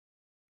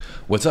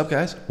What's up,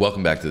 guys?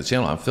 Welcome back to the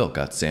channel. I'm Phil.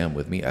 Got Sam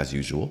with me as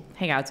usual.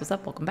 Hey guys, what's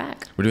up? Welcome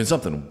back. We're doing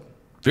something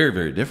very,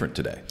 very different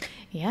today.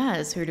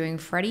 Yes, we're doing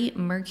Freddie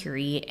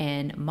Mercury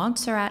and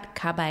Montserrat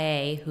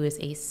Caballé, who is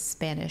a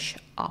Spanish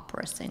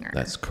opera singer.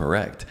 That's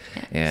correct.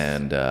 Yes.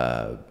 And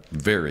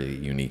very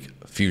unique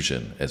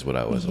fusion is what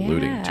I was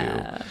alluding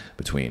to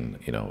between,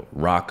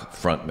 rock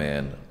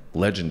frontman,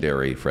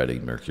 legendary Freddie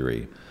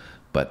Mercury,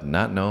 but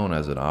not known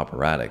as an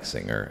operatic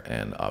singer,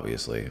 and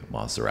obviously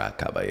Montserrat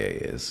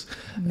Caballé is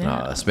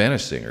a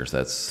Spanish singer. So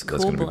that's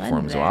going to be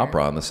performing some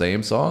opera on the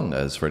same song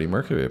as Freddie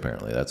Mercury.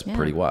 Apparently, that's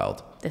pretty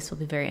wild. This will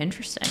be very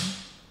interesting.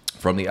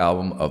 From the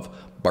album of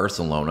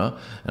Barcelona,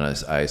 and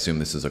I assume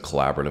this is a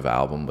collaborative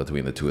album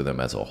between the two of them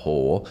as a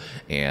whole,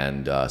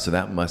 and so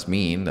that must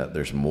mean that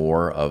there's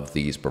more of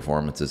these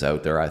performances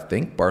out there. I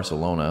think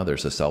Barcelona,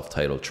 there's a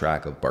self-titled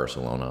track of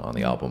Barcelona on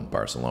the album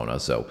Barcelona,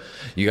 so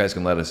you guys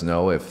can let us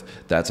know if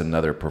that's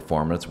another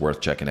performance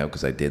worth checking out,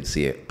 because I did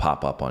see it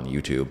pop up on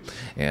YouTube,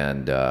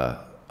 and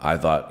I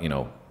thought,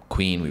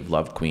 Queen, we've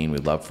loved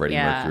Freddie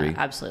Mercury. Yeah,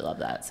 absolutely love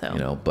that.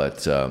 So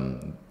but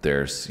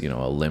there's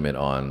a limit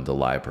on the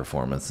live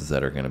performances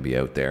that are going to be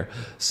out there.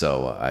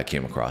 So I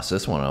came across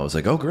this one. I was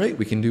like, oh great,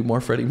 we can do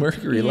more Freddie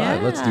Mercury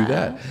live. Let's do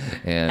that.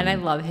 And I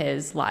love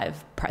his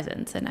live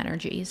presence and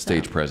energy. So.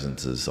 Stage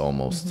presence is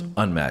almost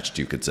unmatched,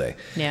 you could say.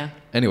 Yeah.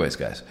 Anyways,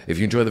 guys, if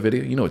you enjoy the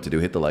video, you know what to do.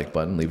 Hit the like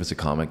button, leave us a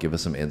comment, give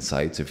us some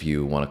insights. If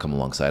you want to come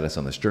alongside us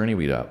on this journey,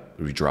 we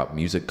drop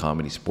music,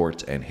 comedy,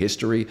 sports, and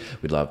history.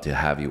 We'd love to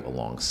have you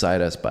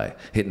alongside us by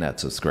hitting that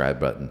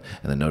subscribe button,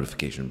 and the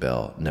notification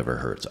bell never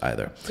hurts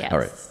either. Yes. All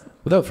right,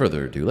 without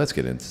further ado, let's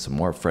get into some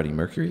more Freddie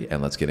Mercury,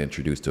 and let's get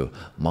introduced to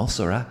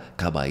Montserrat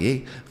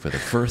Caballé for the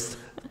first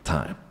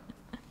time.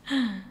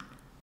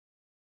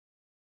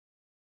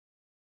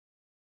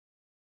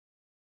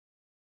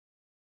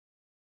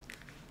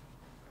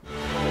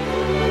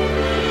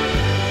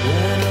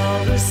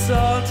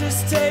 Salt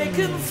is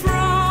taken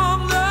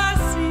from the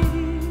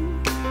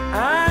sea.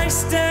 I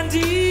stand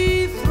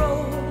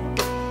dethroned.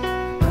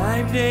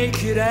 I'm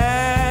naked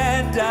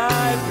and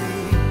I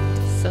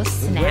bleed. So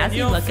snazzy when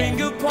your looking.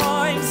 Finger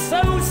points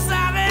so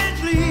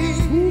savagely.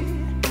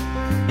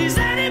 Is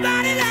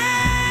anybody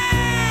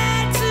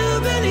there to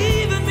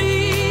believe in me?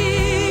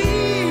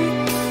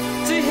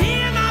 To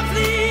hear my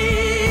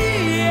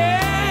plea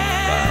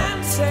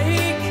and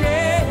take care.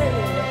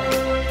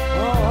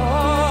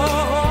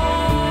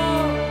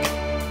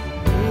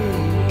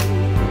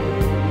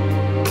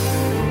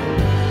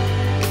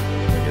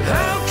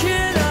 How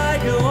can I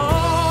go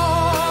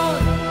on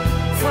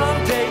from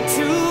day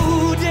to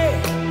day?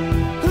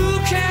 Who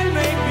can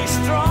make me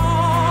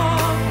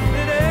strong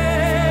in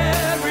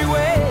every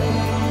way?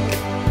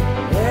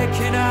 Where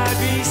can I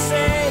be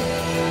safe?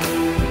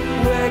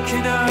 Where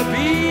can I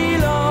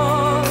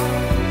belong?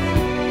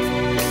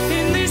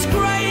 In this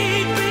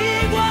great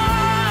big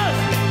world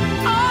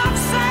of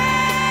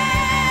sadness,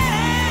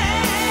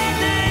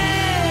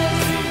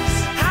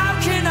 how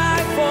can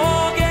I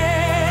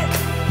forget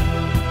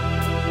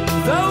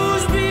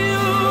those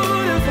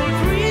beautiful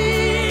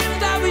dreams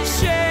that we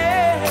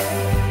shared?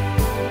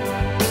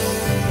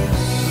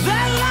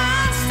 They're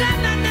lost and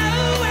they're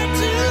nowhere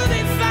to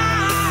be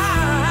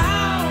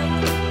found.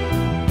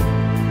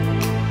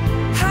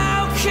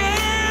 How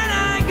can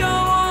I go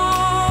on?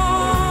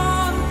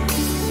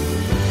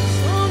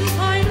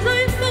 Sometimes I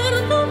thought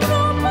of the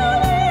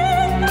properly.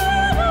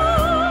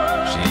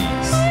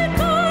 Jeez. I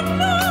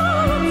cannot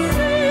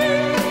see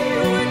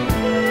when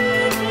people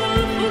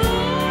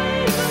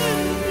frighten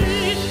me.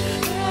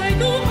 I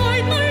go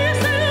hide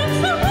myself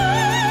somewhere.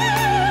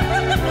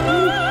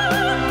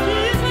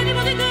 Is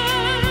anybody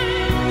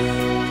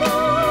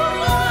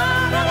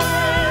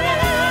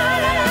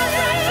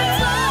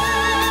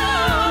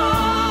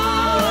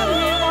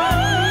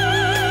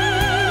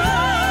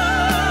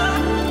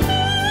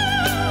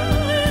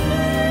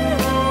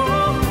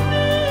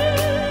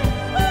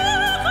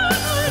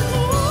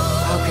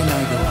How can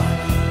I go on?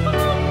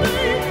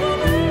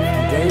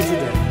 Day to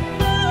day.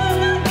 Who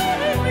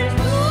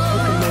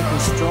can make me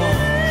strong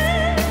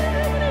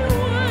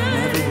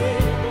in every way?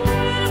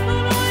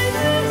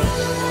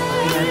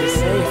 How can I be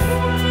safe?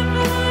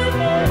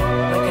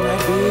 Where can I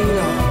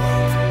belong?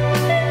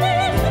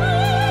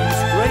 This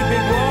great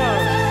big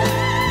world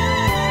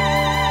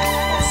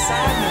of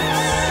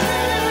sadness.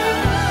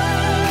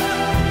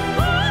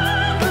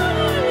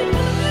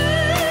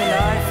 How can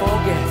I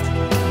forget?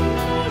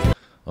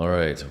 All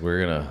right, we're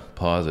going to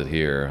pause it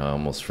here. I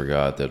almost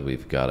forgot that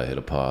we've got to hit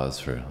a pause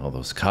for all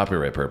those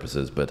copyright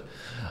purposes, but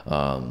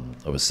I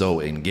was so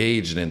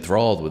engaged and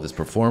enthralled with this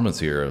performance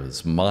here,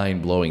 this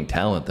mind-blowing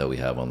talent that we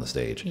have on the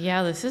stage.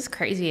 Yeah, this is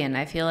crazy, and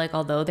I feel like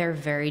although they're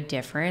very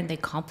different, they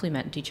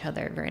complement each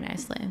other very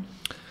nicely.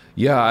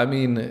 Yeah, I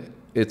mean,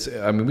 it's,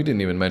 I mean, we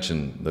didn't even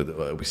mention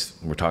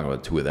we're talking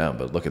about two of them,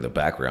 but look at the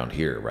background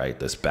here, right?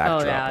 This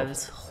backdrop. Oh yeah,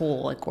 this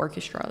whole like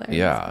orchestra there.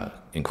 Yeah,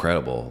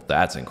 incredible.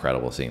 That's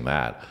incredible seeing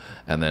that.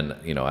 And then,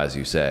 you know, as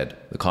you said,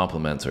 the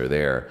compliments are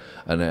there.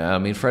 And I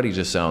mean, Freddie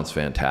just sounds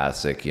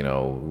fantastic. You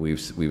know,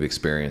 we've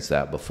experienced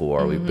that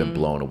before. We've been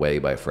blown away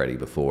by Freddie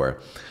before.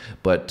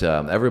 But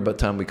every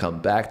time we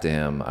come back to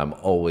him, I'm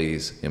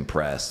always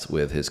impressed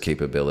with his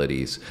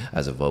capabilities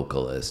as a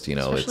vocalist. You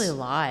know, especially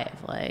live,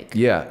 like.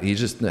 Yeah, he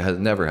just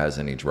never has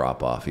any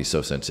drop off. He's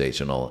so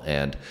sensational.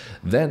 And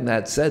then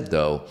that said,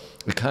 though,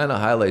 it kind of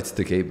highlights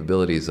the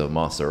capabilities of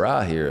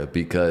Montserrat here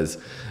because,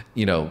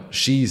 you know,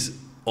 she's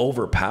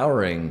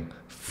overpowering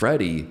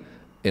Freddie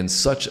in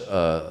such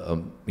a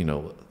you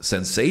know,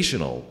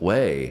 sensational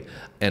way,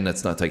 and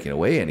that's not taking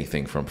away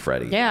anything from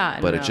Freddie. Yeah,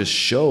 but it just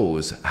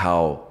shows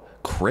how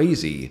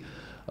crazy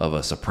of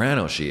a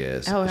soprano she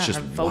is. Oh, it's yeah, just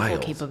her vocal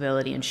wild.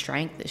 capability and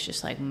strength is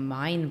just like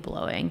mind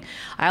blowing.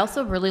 I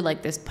also really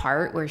like this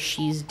part where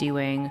she's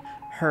doing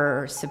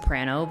her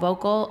soprano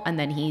vocal and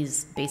then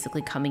he's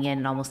basically coming in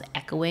and almost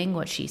echoing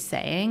what she's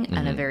saying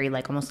and a very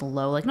like almost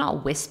low, like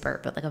not whisper,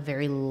 but like a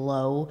very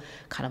low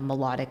kind of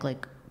melodic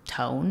like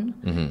tone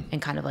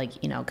and kind of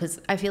like, you know,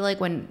 because I feel like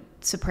when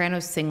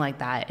sopranos sing like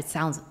that, it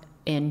sounds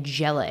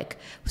angelic.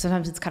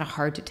 Sometimes it's kind of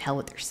hard to tell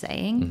what they're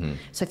saying.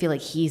 So I feel like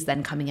he's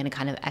then coming in and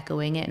kind of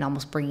echoing it and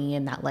almost bringing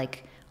in that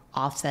like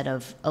offset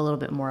of a little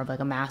bit more of like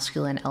a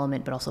masculine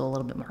element, but also a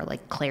little bit more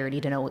like clarity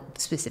to know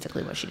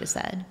specifically what she just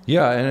said.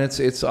 Yeah, and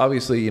it's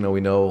obviously, you know,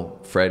 we know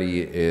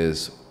Freddie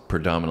is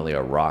predominantly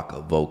a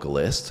rock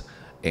vocalist,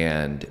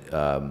 and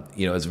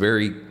you know, it's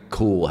very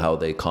cool how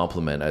they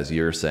complement, as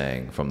you're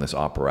saying, from this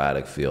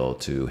operatic feel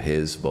to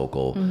his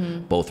vocal,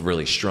 both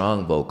really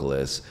strong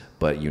vocalists,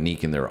 but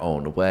unique in their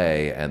own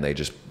way, and they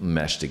just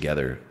mesh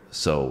together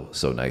so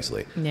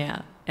nicely.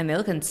 Yeah, and they're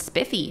looking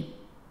spiffy.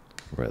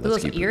 Right, Look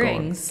let's at keep those it going.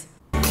 earrings.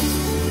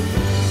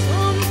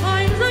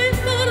 Sometimes I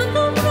thought of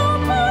the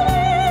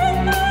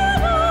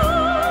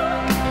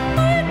I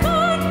cannot see when people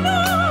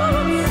frighten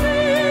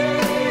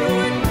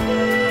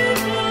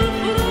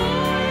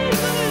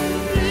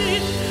me.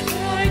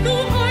 Try to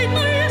hide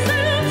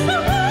myself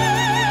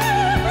somewhere.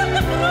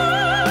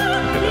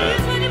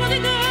 Is anybody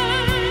there?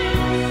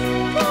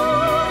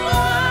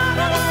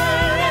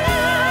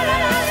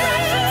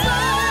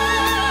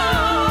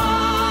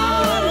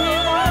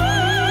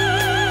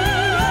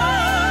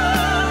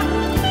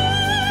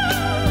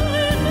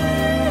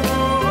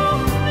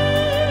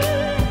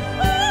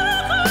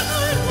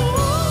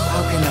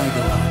 How can I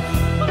go on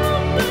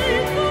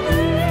from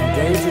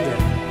day to day?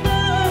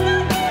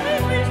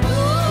 Who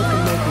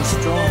can make me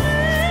strong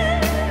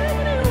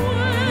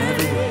in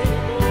every way?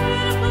 How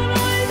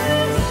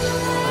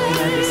can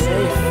I be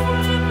safe?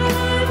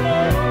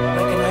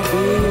 How can I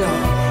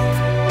belong?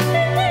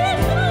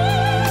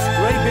 This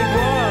great big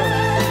world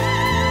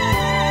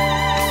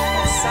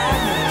of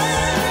sadness.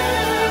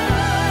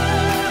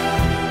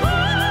 How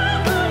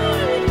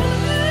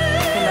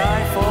can I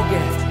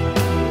forget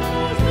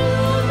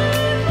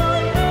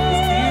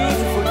these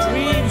beautiful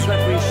dreams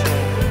that we share?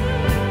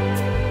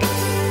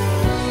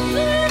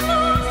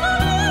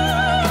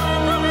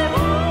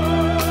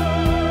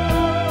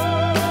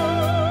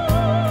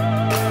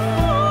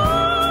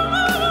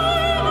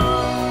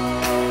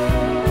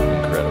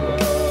 Incredible.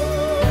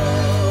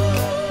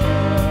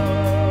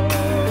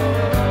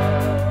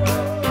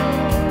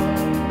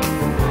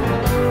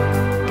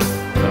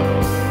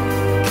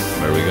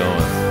 Where are we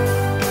going?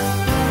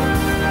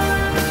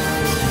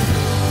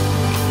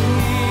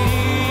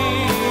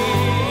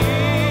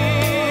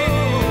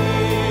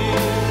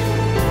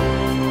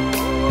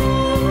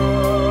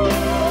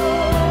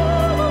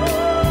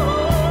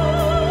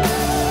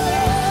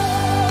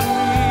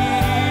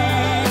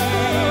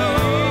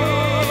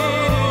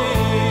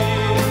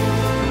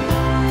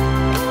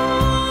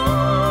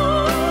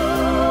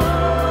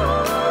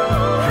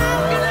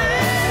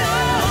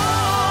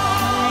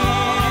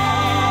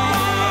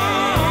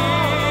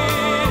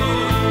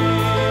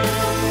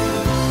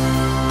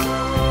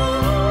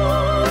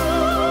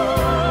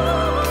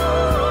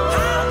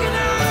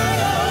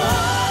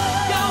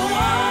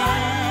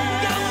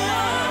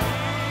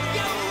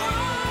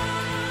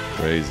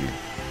 Crazy.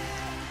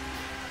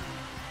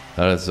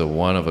 That is a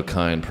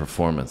one-of-a-kind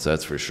performance,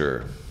 that's for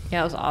sure.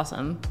 Yeah, it was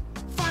awesome.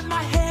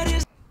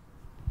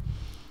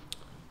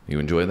 You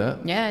enjoyed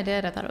that? Yeah, I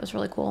did. I thought it was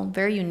really cool.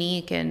 Very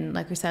unique. And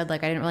like we said,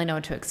 like I didn't really know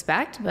what to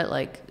expect, but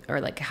like, or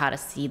like how to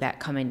see that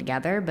coming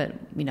together. But,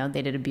 you know,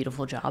 they did a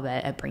beautiful job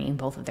at bringing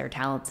both of their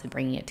talents and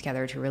bringing it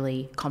together to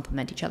really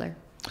complement each other.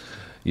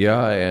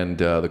 Yeah, and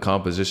the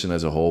composition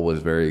as a whole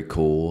was very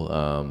cool.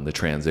 The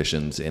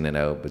transitions in and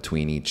out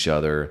between each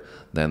other,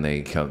 then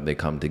they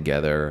come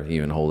together,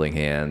 even holding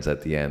hands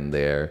at the end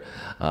there,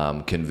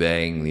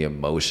 conveying the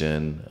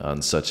emotion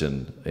on such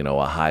an, you know,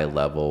 a high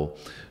level.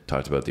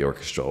 Talked about the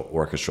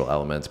orchestral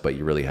elements, but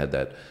you really had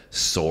that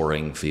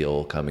soaring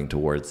feel coming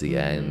towards the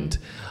end.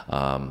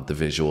 The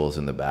visuals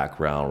in the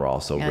background were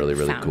also really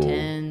cool.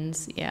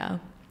 Fountains, yeah.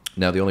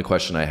 Now, the only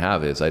question I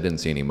have is I didn't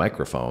see any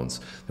microphones.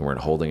 They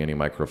weren't holding any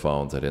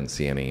microphones. I didn't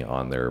see any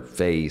on their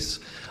face.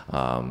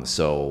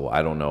 So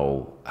I don't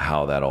know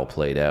how that all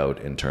played out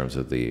in terms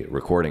of the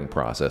recording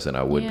process, and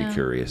I would be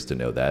curious to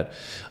know that.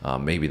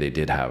 Maybe they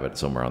did have it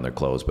somewhere on their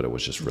clothes, but it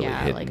was just really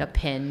hidden. Like a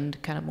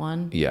pinned kind of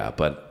one. Yeah,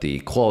 but the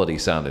quality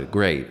sounded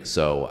great.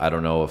 So I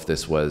don't know if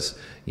this was,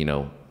 you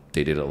know,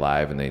 they did it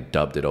live and they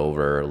dubbed it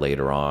over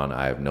later on.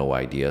 I have no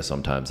idea.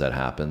 Sometimes that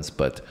happens,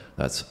 but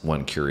that's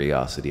one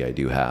curiosity I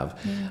do have.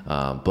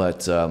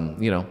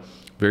 You know,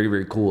 very,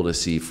 very cool to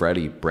see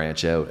Freddie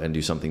branch out and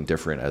do something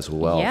different as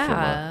well from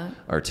an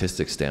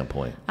artistic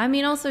standpoint. I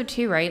mean, also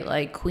too, right?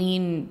 Like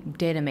Queen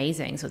did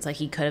amazing. So it's like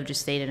he could have just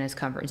stayed in his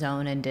comfort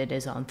zone and did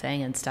his own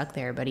thing and stuck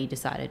there, but he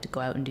decided to go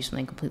out and do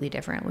something completely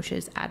different, which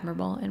is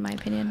admirable in my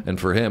opinion. And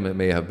for him, it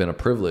may have been a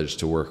privilege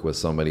to work with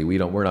somebody.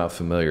 We're not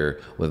familiar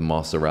with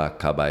Montserrat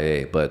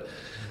Caballé, but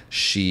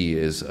she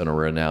is a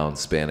renowned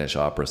Spanish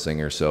opera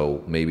singer.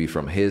 So maybe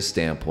from his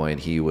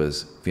standpoint, he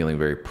was feeling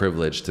very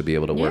privileged to be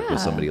able to work with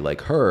somebody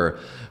like her,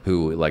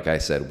 who, like I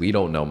said, we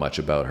don't know much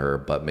about her,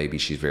 but maybe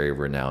she's very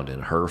renowned in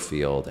her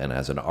field. And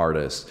as an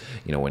artist,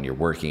 you know, when you're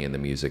working in the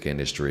music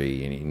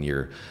industry and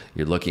you're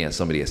looking at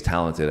somebody as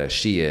talented as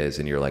she is,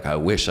 and you're like, I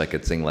wish I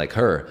could sing like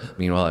her.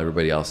 Meanwhile,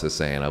 everybody else is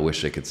saying, I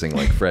wish I could sing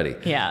like Freddie.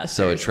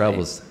 So it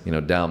travels, you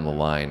know, down the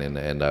line,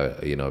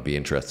 and you know, be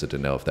interested to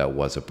know if that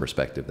was a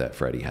perspective that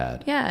Freddie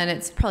had. Yeah, and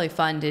it's probably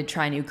fun to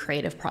try new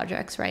creative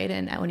projects, right?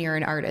 And when you're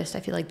an artist,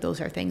 I feel like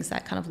those are things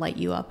that kind of light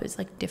you up, is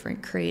like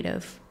different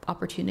creative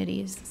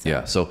opportunities.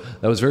 So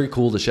that was very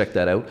cool to check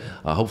that out.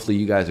 Hopefully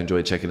you guys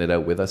enjoyed checking it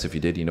out with us. If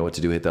you did, you know what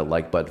to do. Hit that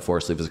like button for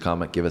us, leave us a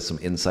comment, give us some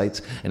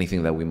insights,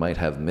 anything that we might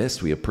have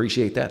missed. We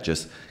appreciate that.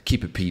 Just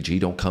keep it PG.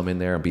 Don't come in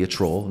there and be a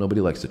troll.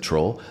 Nobody likes to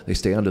troll. They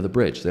stay under the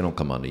bridge. They don't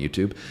come onto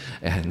YouTube.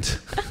 And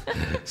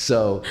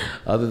so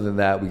other than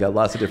that, we got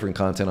lots of different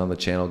content on the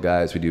channel,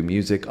 guys. We do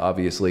music,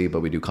 obviously,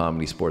 but we do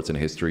comedy, sports, and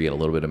history, and a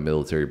little bit of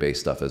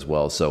military-based stuff as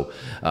well. So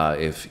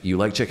if you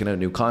like checking out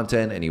new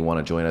content and you want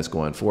to join us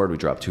going forward, we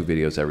drop 2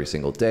 videos every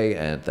single day,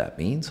 and that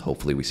means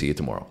hopefully we see you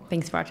tomorrow.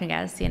 Thanks for watching,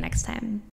 guys. See you next time.